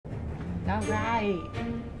All right.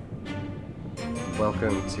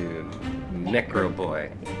 Welcome to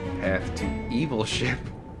NecroBoy, Path to Evil Ship.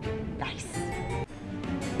 Nice.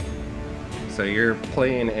 So you're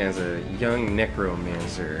playing as a young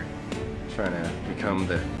necromancer, trying to become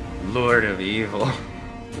the Lord of Evil.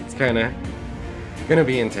 It's kind of gonna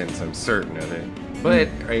be intense, I'm certain of it. But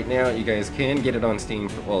right now, you guys can get it on Steam.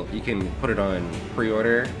 Well, you can put it on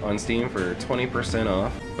pre-order on Steam for 20%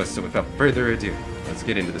 off. But so without further ado, let's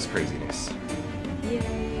get into this craziness.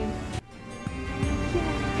 Yay.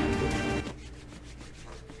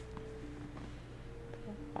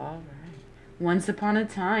 All right. Once upon a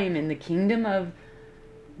time, in the kingdom of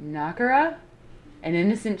Hoooorah, an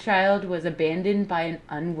innocent child was abandoned by an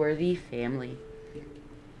unworthy family.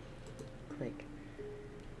 Click.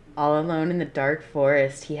 All alone in the dark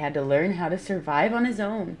forest, he had to learn how to survive on his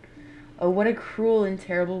own. Oh, what a cruel and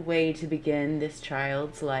terrible way to begin this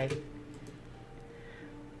child's life.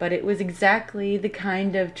 But it was exactly the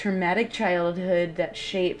kind of traumatic childhood that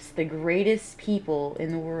shapes the greatest people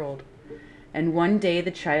in the world. And one day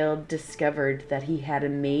the child discovered that he had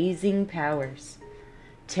amazing powers.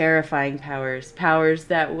 Terrifying powers. Powers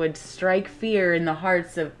that would strike fear in the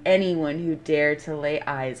hearts of anyone who dared to lay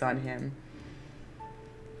eyes on him.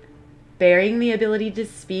 Bearing the ability to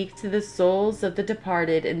speak to the souls of the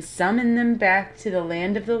departed and summon them back to the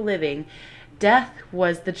land of the living, death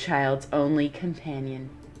was the child's only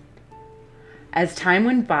companion. As time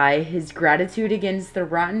went by, his gratitude against the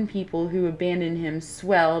rotten people who abandoned him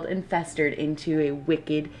swelled and festered into a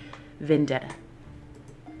wicked vendetta.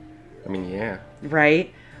 I mean, yeah.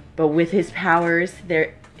 Right? But with his powers,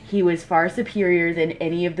 he was far superior than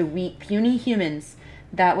any of the weak, puny humans.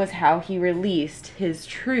 That was how he released his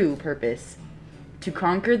true purpose. To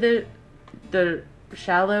conquer the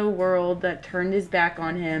shallow world that turned his back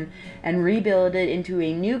on him and rebuild it into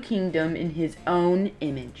a new kingdom in his own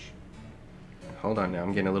image. Hold on now,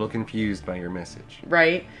 I'm getting a little confused by your message.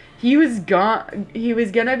 Right? He was gonna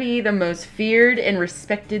be the most feared and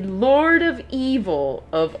respected Lord of Evil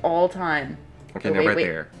of all time. Okay, Oh, now wait.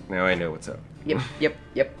 there. Now I know what's up. Yep.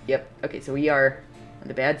 Okay, so we are on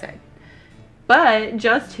the bad side. But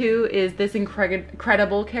just who is this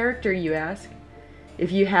incredible character, you ask? If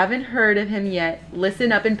you haven't heard of him yet,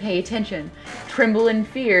 listen up and pay attention. Tremble in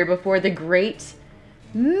fear before the great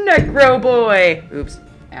NecroBoy. Oops.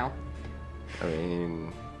 Ow. I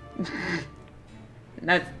mean...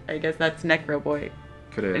 I guess that's NecroBoy.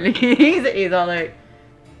 Could've... And he's all like...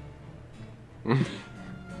 If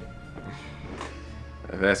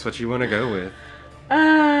that's what you want to go with.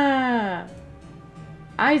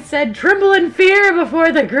 I said tremble in fear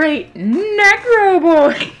before the great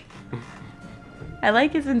NecroBoy. I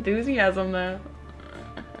like his enthusiasm though.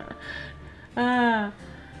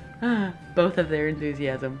 Both of their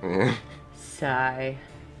enthusiasm. Sigh.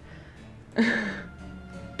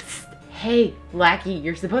 Psst, hey, lackey,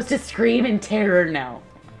 you're supposed to scream in terror now.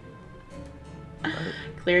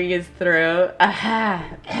 Clearing his throat.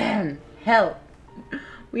 Aha! Help.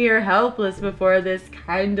 We are helpless before this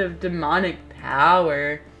kind of demonic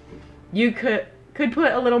power. You could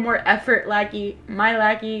put a little more effort, lackey, my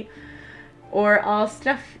lackey, or I'll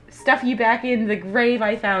stuff you back in the grave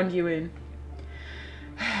I found you in.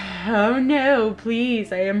 Oh no,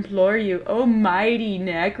 please, I implore you, oh mighty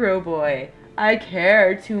NecroBoy. I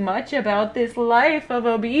care too much about this life of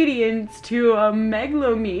obedience to a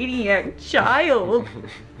megalomaniac child.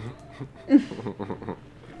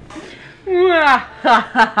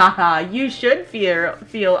 You should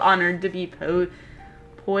feel honored to be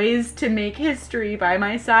poised to make history by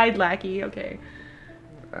my side, lackey. Okay.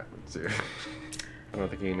 I don't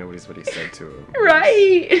think he knows what he said to him.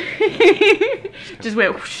 Right. Just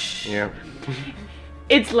went whoosh. Yeah.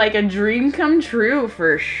 It's like a dream come true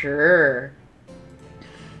for sure.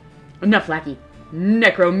 Enough, lackey.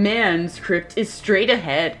 NecroMan's crypt is straight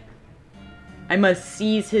ahead. I must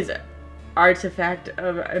seize his artifact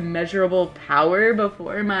of immeasurable power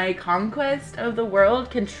before my conquest of the world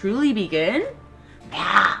can truly begin?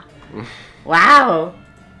 Yeah. Wow.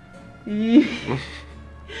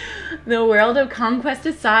 The world of conquest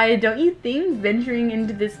aside, don't you think venturing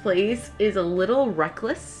into this place is a little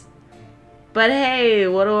reckless? But hey,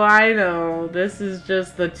 what do I know? This is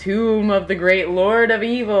just the tomb of the great Lord of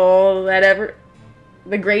Evil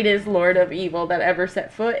the greatest Lord of Evil that ever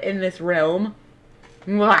set foot in this realm.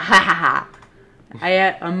 A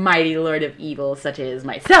mighty Lord of Evil such as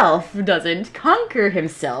myself doesn't conquer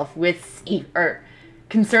himself with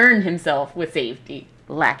concern himself with safety,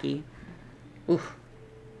 lackey. Oof.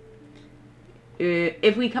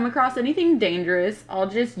 If we come across anything dangerous, I'll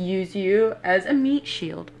just use you as a meat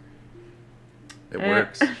shield. It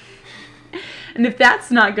works. And if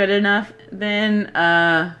that's not good enough, then,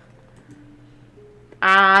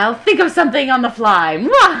 I'll think of something on the fly.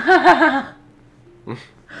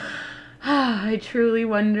 I truly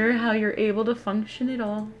wonder how you're able to function at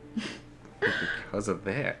all. Because of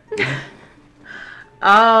that.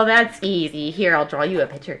 Oh, that's easy. Here, I'll draw you a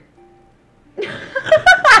picture.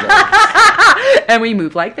 And we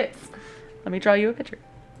move like this. Let me draw you a picture.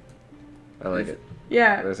 I like it.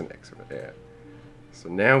 Yeah. There's an X over there. So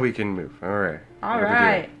now we can move. All right.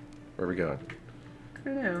 Alright. Where are we going? I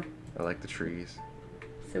don't know. I like the trees.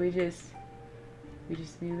 So we just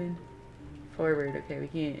moving forward. Okay, we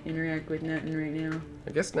can't interact with nothing right now.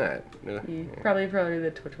 I guess not. Yeah, probably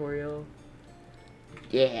the tutorial.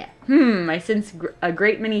 Yeah. I sense a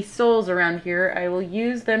great many souls around here. I will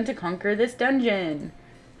use them to conquer this dungeon.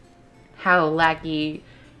 How lackey.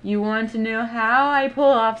 You want to know how I pull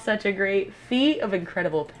off such a great feat of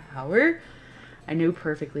incredible power? I know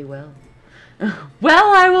perfectly well.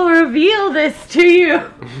 Well, I will reveal this to you.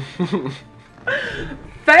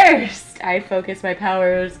 First, I focus my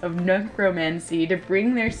powers of necromancy to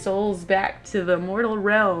bring their souls back to the mortal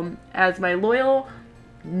realm as my loyal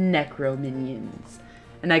necrominions.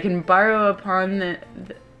 And I can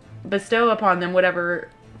bestow upon them whatever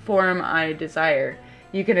form I desire.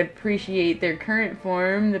 You can appreciate their current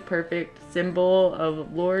form, the perfect symbol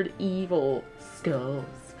of Lord Evil skulls.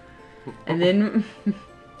 And then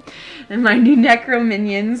and my new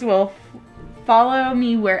necrominions will follow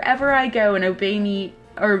me wherever I go and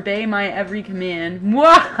obey my every command.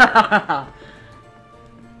 I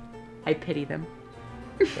pity them.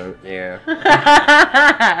 Yeah.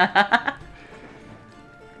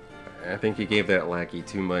 I think you gave that lackey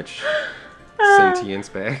too much sentience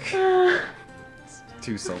back. It's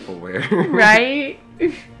too self-aware. Right?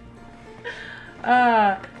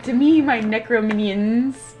 To me, my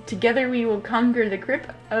necrominions, together we will conquer the crypt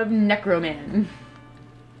of NecroMan.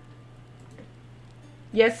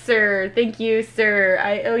 Yes, sir. Thank you, sir.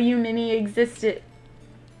 I owe you many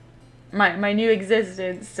my new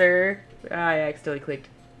existence, sir. I accidentally clicked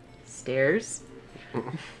stairs.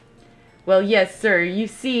 Well, yes, sir. You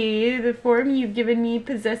see, the form you've given me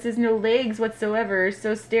possesses no legs whatsoever,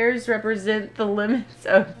 so stairs represent the limits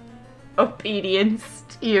of obedience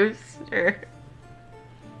to you, sir.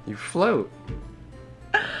 You float.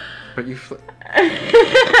 But you float.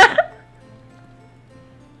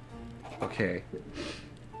 Okay.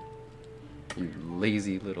 You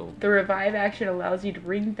lazy little... The revive action allows you to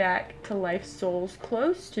bring back to life souls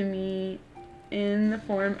close to me in the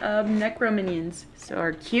form of necrominions. So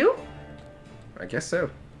our Q? I guess so.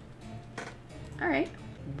 Alright.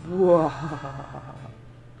 Whoa.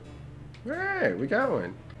 Alright, we got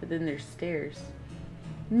one. But then there's stairs.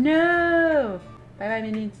 No! Bye-bye,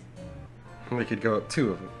 minions. We could go up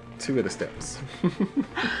two of the steps.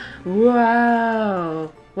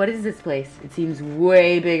 Whoa! What is this place? It seems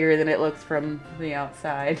way bigger than it looks from the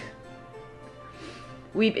outside.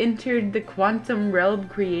 We've entered the quantum realm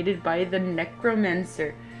created by the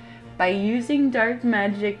necromancer. By using dark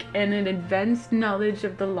magic and an advanced knowledge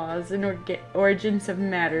of the laws and origins of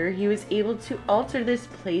matter, he was able to alter this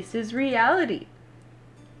place's reality.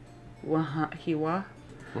 Hiwa?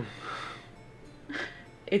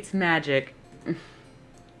 It's magic.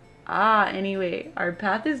 Anyway, our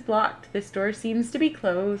path is blocked. This door seems to be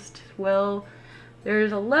closed. Well,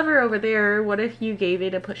 there's a lever over there. What if you gave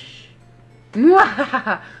it a push? Who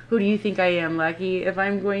do you think I am, Lackey? If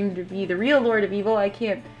I'm going to be the real Lord of Evil, I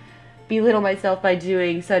can't belittle myself by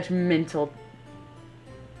doing such menial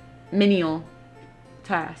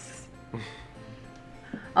tasks.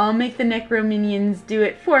 I'll make the necrominions do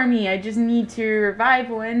it for me. I just need to revive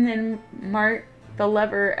one and mark the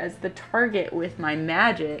lever as the target with my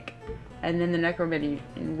magic, and then the necrominion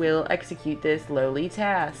will execute this lowly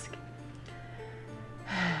task.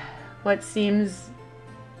 That seems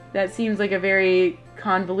like a very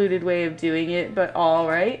convoluted way of doing it, but all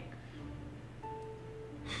right.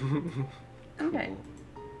 Okay.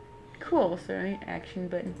 Cool. So action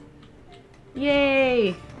button.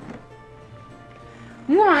 Yay!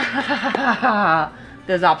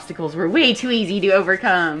 Those obstacles were way too easy to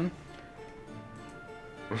overcome.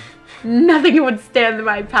 Nothing would stand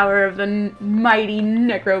my power of the mighty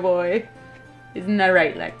NecroBoy. Isn't that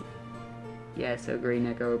right, Lucky? Yes, agree,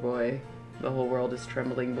 NecroBoy. The whole world is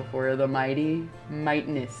trembling before the mighty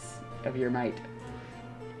mightness of your might.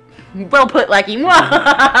 Well put, Lucky. If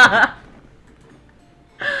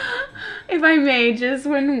I may, just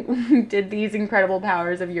when did these incredible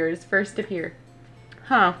powers of yours first appear?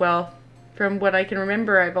 Well, from what I can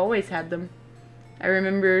remember, I've always had them. I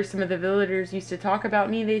remember some of the villagers used to talk about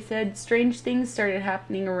me. They said strange things started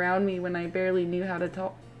happening around me when I barely knew how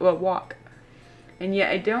to walk. And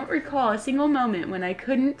yet I don't recall a single moment when I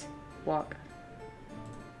couldn't walk.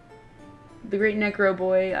 The great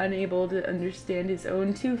NecroBoy, unable to understand his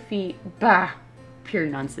own 2 feet. Bah! Pure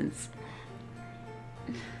nonsense.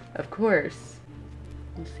 Of course.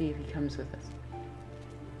 We'll see if he comes with us.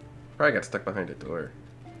 Probably got stuck behind a door.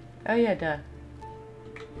 Oh yeah, duh.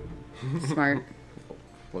 Smart.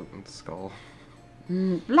 Floating skull.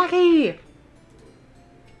 Lucky!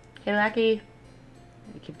 Hey, Lucky.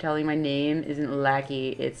 I keep telling my name isn't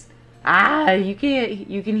Lackey. It's... Ah! You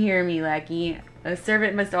can hear me, Lackey. A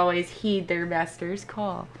servant must always heed their master's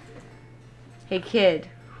call. Hey, kid.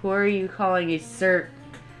 Who are you calling a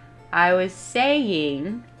I was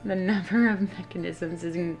saying the number of mechanisms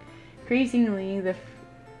is increasing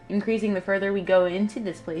the further we go into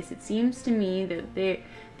this place. It seems to me that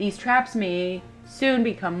these traps may soon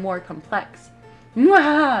become more complex.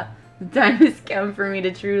 Mwah! The time has come for me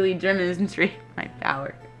to truly demonstrate my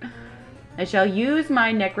power. I shall use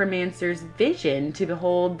my necromancer's vision to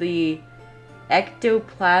behold the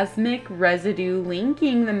ectoplasmic residue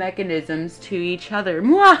linking the mechanisms to each other.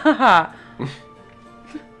 Mwah!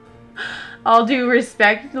 All due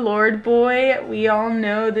respect, Lord Boy, we all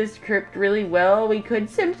know this crypt really well. We could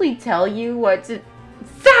simply tell you what to...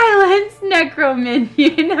 Silence,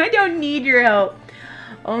 Necrominion! I don't need your help.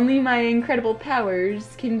 Only my incredible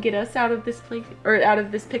powers can get us out of this place, or out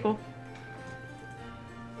of this pickle.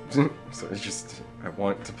 So it's just, I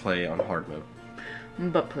want to play on hard mode.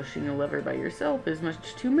 But pushing a lever by yourself is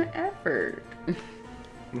much too much effort.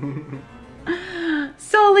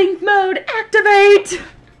 Soul Link mode, activate!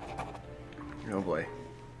 Oh boy.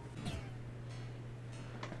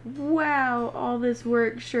 Wow, all this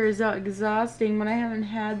work sure is exhausting, but I haven't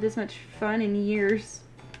had this much fun in years.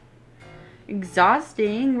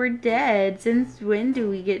 Exhausting? We're dead. Since when do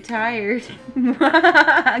we get tired?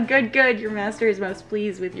 Good, good. Your master is most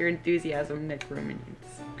pleased with your enthusiasm, Necrominions.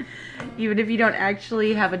 Even if you don't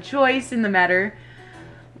actually have a choice in the matter,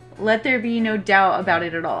 let there be no doubt about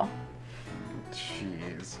it at all.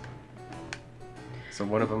 Jeez. So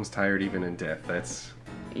one of them's tired even in death. That's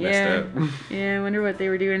Yeah. messed up. Yeah, I wonder what they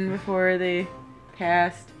were doing before they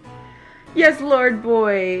passed. Yes, Lord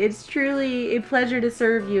Boy, it's truly a pleasure to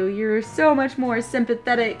serve you. You're so much more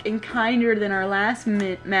sympathetic and kinder than our last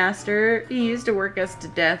master. He used to work us to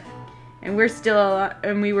death, and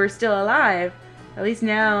we were still alive. At least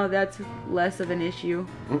now that's less of an issue.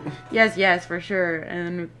 Yes, yes, for sure.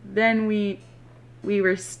 And then we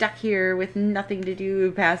were stuck here with nothing to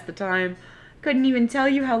do past the time. Couldn't even tell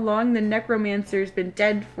you how long the necromancer's been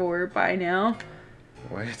dead for by now.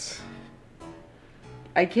 What?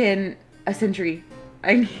 A century.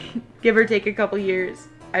 I give or take a couple years.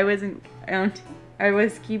 I wasn't count. I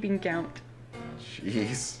was keeping count.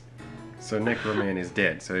 Jeez. So Necroman is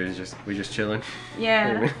dead. So we just chilling.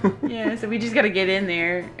 Yeah. Yeah. So we just gotta get in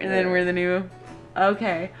there, and then we're the new.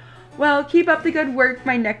 Okay. Well, keep up the good work,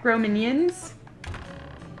 my necro minions.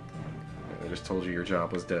 I just told you your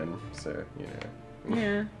job was done. So you know.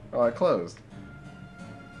 Yeah. Oh, I closed.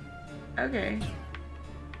 Okay.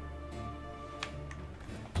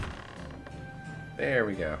 There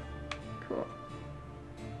we go. Cool.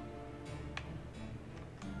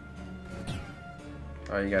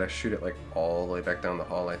 Oh, you gotta shoot it like all the way back down the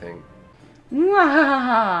hall, I think.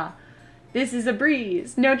 Wahaha! This is a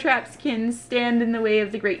breeze. No traps can stand in the way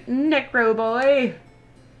of the great NecroBoy.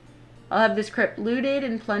 I'll have this crypt looted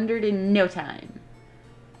and plundered in no time.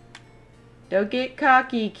 Don't get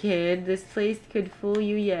cocky, kid. This place could fool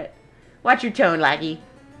you yet. Watch your tone, laggy.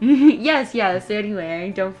 Yes, yes,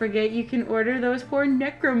 anyway, don't forget you can order those poor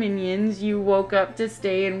necrominions you woke up to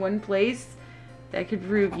stay in one place. That could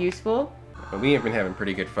prove useful. But we have been having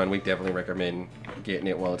pretty good fun. We definitely recommend getting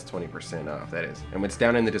it while it's 20% off, that is. And it's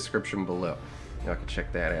down in the description below. Y'all can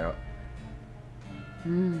check that out.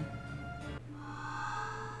 Oh,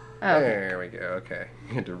 There we go, okay.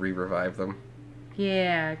 You had to re-revive them.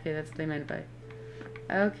 yeah, okay, that's what they meant by.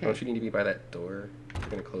 Okay. Don't you need to be by that door? They're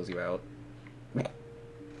gonna close you out.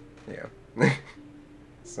 Yeah.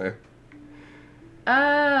 So. Oh,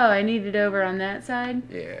 I need it over on that side?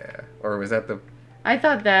 Yeah. Or was that the... I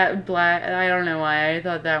thought that black, I don't know why, I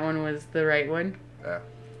thought that one was the right one.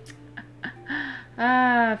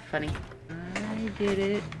 Ah, funny. I did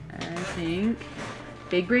it, I think.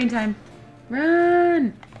 Big brain time.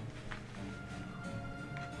 Run!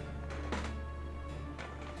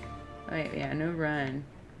 Oh, wait, yeah, no run.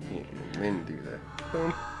 Yeah, then do that.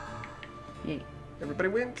 Boom. Yay. Everybody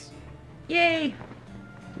wins. Yay!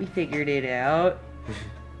 We figured it out.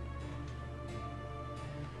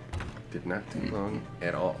 Did not take long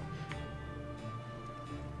at all.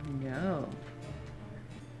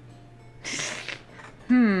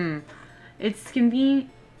 It's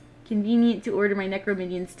convenient to order my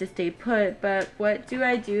necrominions to stay put, but what do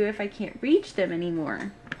I do if I can't reach them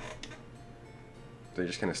anymore? They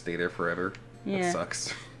just kind of stay there forever. Yeah. That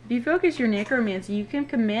sucks. If you focus your necromancy, you can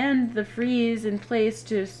command the freeze in place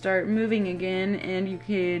to start moving again, and you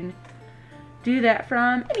can do that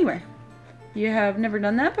from anywhere. You have never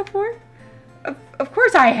done that before? Of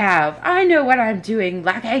course I have. I know what I'm doing,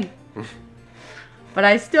 lackey. But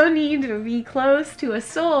I still need to be close to a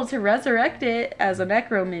soul to resurrect it as a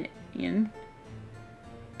necromanion.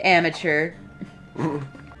 Amateur. Oh,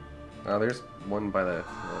 there's one by the...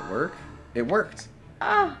 Will it work? It worked!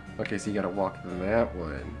 Ah. Okay, so you gotta walk that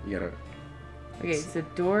one. You gotta... Okay, so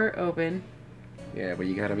door open. Yeah, but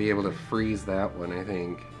you gotta be able to freeze that one, I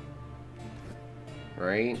think.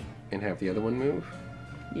 Right? And have the other one move?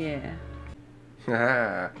 Yeah.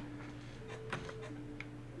 Haha.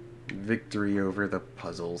 Victory over the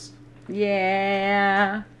puzzles.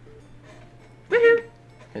 Yeah. Woohoo!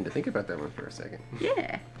 And to think about that one for a second.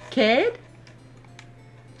 Yeah. Kid?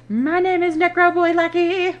 My name is NecroBoy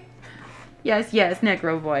Lucky. Yes,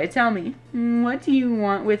 NecroBoy. Tell me, what do you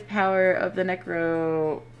want with power of the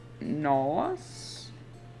NecroNos?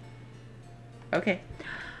 Okay.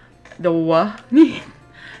 The what? The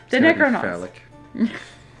NecroNos. Phallic.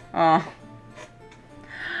 Oh.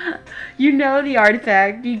 You know the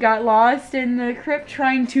artifact you got lost in the crypt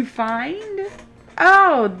trying to find?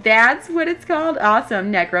 Oh, that's what it's called?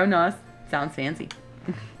 Awesome. NecroNos. Sounds fancy.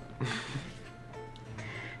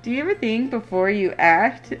 Do you ever think before you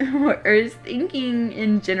act? Or is thinking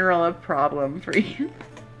in general a problem for you?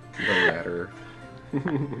 The latter.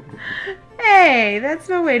 Hey, that's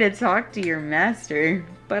no way to talk to your master.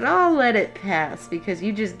 But I'll let it pass because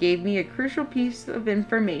you just gave me a crucial piece of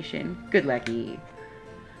information. Good lucky.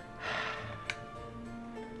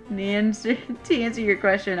 To answer your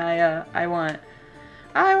question, I want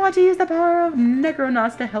to use the power of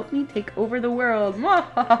NecroNos to help me take over the world.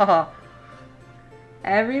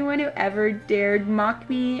 Everyone who ever dared mock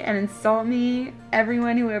me and insult me,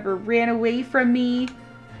 everyone who ever ran away from me,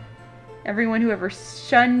 everyone who ever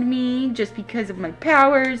shunned me just because of my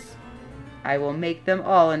powers, I will make them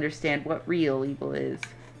all understand what real evil is.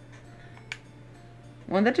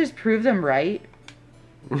 Won't that just prove them right?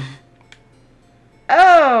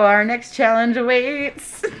 Oh, our next challenge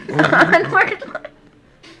awaits. Onward.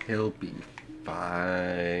 He'll be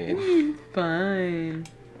fine. Fine.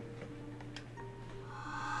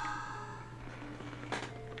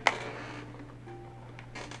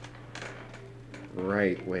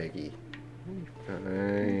 Right, Waggy.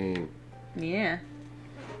 Fine. Yeah.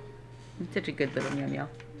 You're such a good little meow.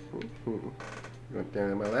 You going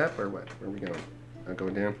down in my lap or what? Where are we going? I'm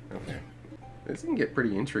going down? Okay. This can get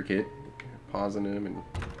pretty intricate. Pausing him and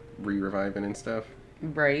re-reviving and stuff.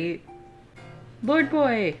 Right. Lord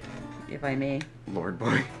Boy, if I may. Lord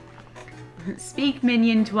Boy. Speak,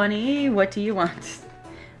 Minion 20. What do you want?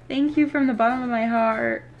 Thank you from the bottom of my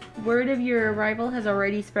heart. Word of your arrival has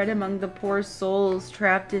already spread among the poor souls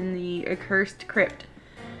trapped in the accursed crypt.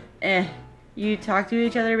 You talk to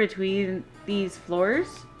each other between these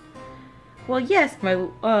floors? Well, yes, my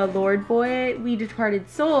Lord Boy. We departed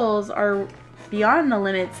souls are beyond the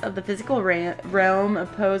limits of the physical realm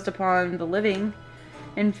imposed upon the living.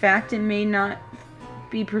 In fact, it may not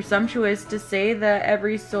be presumptuous to say that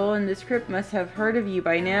every soul in this crypt must have heard of you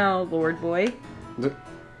by now, Lord Boy.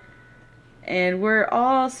 And we're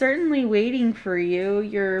all certainly waiting for you,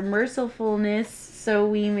 your mercifulness, so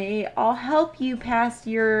we may all help you past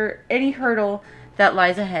any hurdle that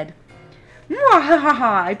lies ahead. Mwahaha!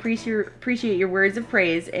 I appreciate your words of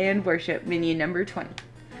praise and worship, Minion number 20.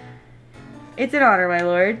 It's an honor, my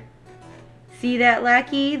lord. See that,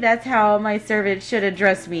 lackey? That's how my servant should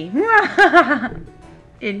address me.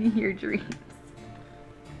 In your dreams.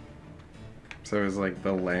 So it's like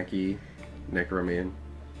the lackey NecroMan.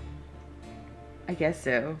 I guess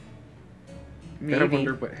so. Maybe. Gotta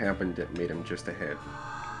wonder what happened that made him just ahead.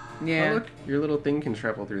 Yeah. Oh, look, your little thing can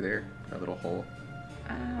travel through there. That little hole.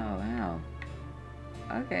 Oh, wow.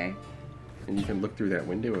 Okay. And you can look through that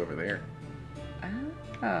window over there.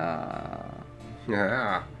 Oh.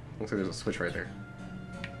 Ah, looks like there's a switch right there.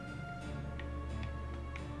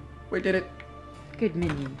 We did it. Good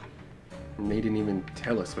minion. And they didn't even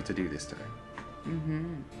tell us what to do this time.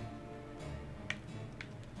 Mm-hmm.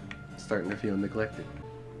 Starting to feel neglected.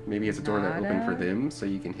 Maybe it's a door that opened for them, so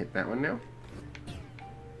you can hit that one now.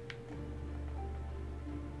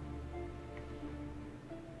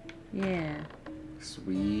 Yeah.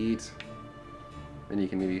 Sweet. Then you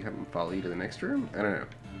can maybe have them follow you to the next room? I don't know.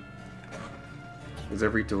 Is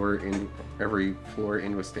every door in every floor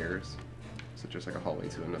end with stairs? So just like a hallway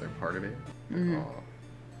to another part of it? Mm-hmm. Oh.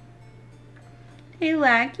 Hey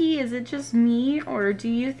Lackey, is it just me, or do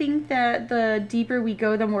you think that the deeper we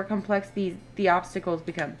go, the more complex the obstacles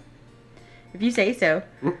become? If you say so.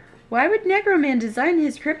 Why would NecroMan design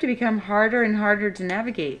his crypt to become harder and harder to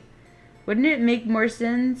navigate? Wouldn't it make more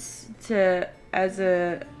sense to as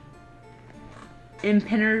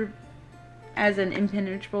impenetrable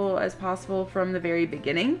as possible from the very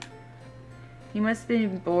beginning? He must have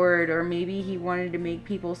been bored, or maybe he wanted to make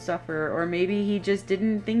people suffer, or maybe he just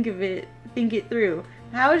didn't think it through.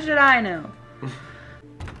 How should I know?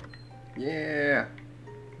 Yeah.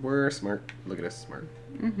 We're smart. Look at us, smart.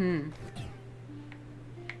 Mm-hmm.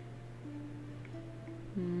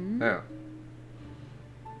 Oh.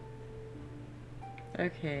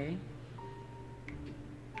 Okay.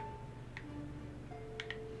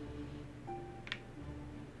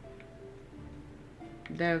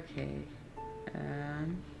 Okay.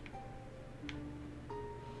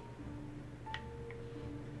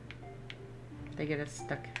 I get us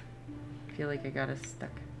stuck. I feel like I got us stuck.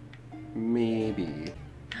 Maybe.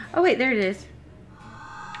 Oh wait, there it is.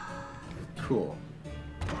 Cool.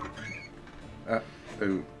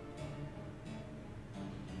 Ooh.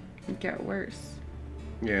 It got worse.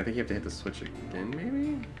 Yeah, I think you have to hit the switch again,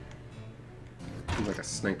 maybe? Seems like a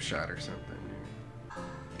snipe shot or something.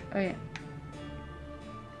 Oh yeah.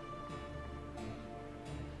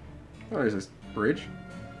 Oh, there's this bridge.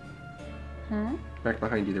 Huh? Back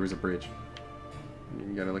behind you, there was a bridge.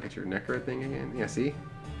 You gotta look at your necro thing again. Yeah, see?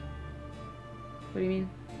 What do you mean?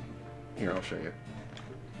 Here, I'll show you.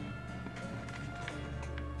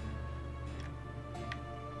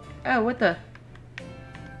 Oh, what the?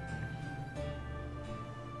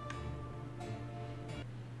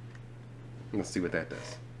 Let's see what that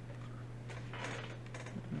does.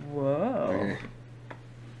 Whoa.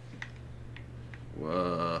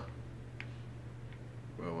 Whoa.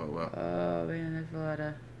 Whoa. Oh man, there's a lot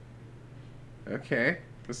of... Okay.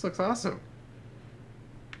 This looks awesome.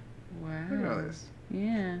 Wow. Look at all this.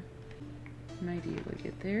 Yeah. Might be able to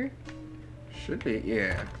get there. Should be,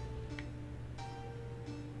 yeah.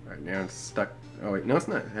 Alright, now it's stuck. Oh wait, no it's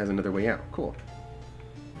not. It has another way out. Cool.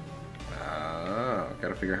 Oh,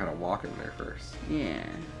 gotta figure out how to walk in there first. Yeah.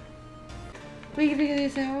 We can figure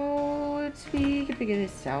this out. We can figure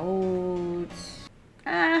this out.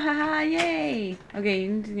 Ah ha ha, yay! Okay,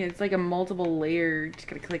 it's like a multiple layer. Just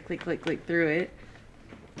gotta click through it.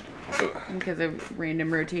 Because of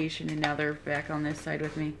random rotation, and now they're back on this side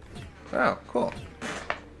with me. Oh, cool.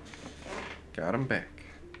 Got him back.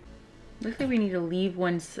 Looks like we need to leave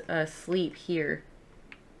one sleep here.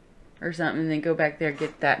 Or something, and then go back there,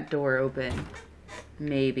 get that door open.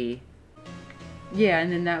 Maybe. Yeah,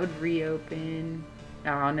 and then that would reopen.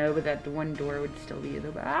 Oh no, but that one door would still be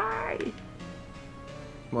open. Bye!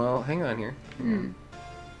 Well, hang on here.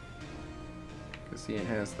 Because see, it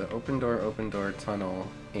has the open door, tunnel,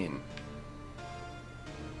 in.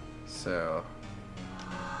 So...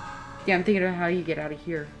 Yeah, I'm thinking about how you get out of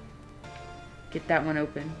here. Get that one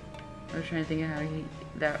open. I was trying to think of how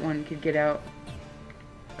that one could get out.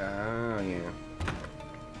 Oh, yeah.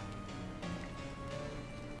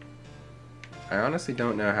 I honestly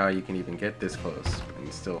don't know how you can even get this close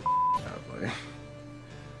and still out. Like,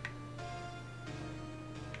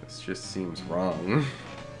 this just seems wrong.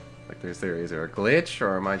 Like, is there a glitch,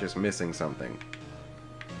 or am I just missing something?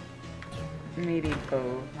 Maybe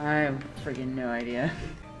both. I have friggin' no idea.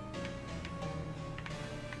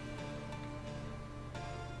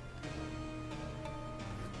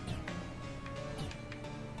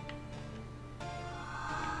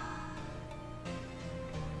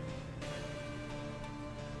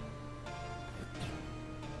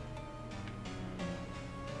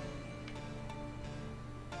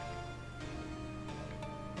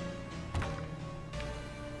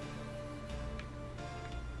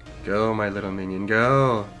 Go, my little minion,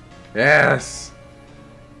 go! Yes!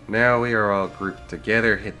 Now we are all grouped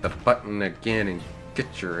together. Hit the button again and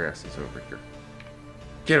get your asses over here.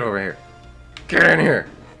 Get over here. Get in here!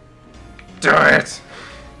 Do it!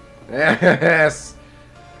 Yes!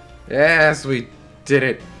 Yes, we did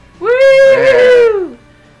it! Woo! Yeah.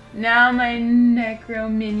 Now my necro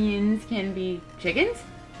minions can be chickens?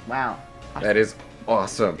 Wow. That is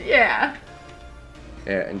awesome. Yeah.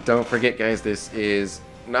 Yeah, and don't forget, guys, this is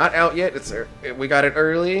not out yet. We got it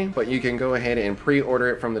early, but you can go ahead and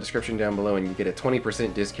pre-order it from the description down below, and you get a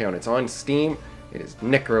 20% discount. It's on Steam. It is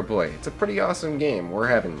NecroBoy. It's a pretty awesome game. We're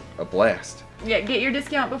having a blast. Yeah, get your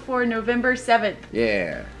discount before November 7th.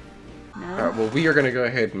 Yeah. No? Alright, well, we are going to go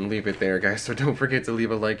ahead and leave it there, guys. So don't forget to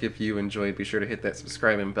leave a like if you enjoyed. Be sure to hit that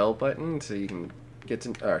subscribe and bell button so you can get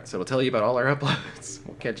to... Alright, so it'll tell you about all our uploads.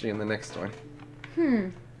 We'll catch you in the next one.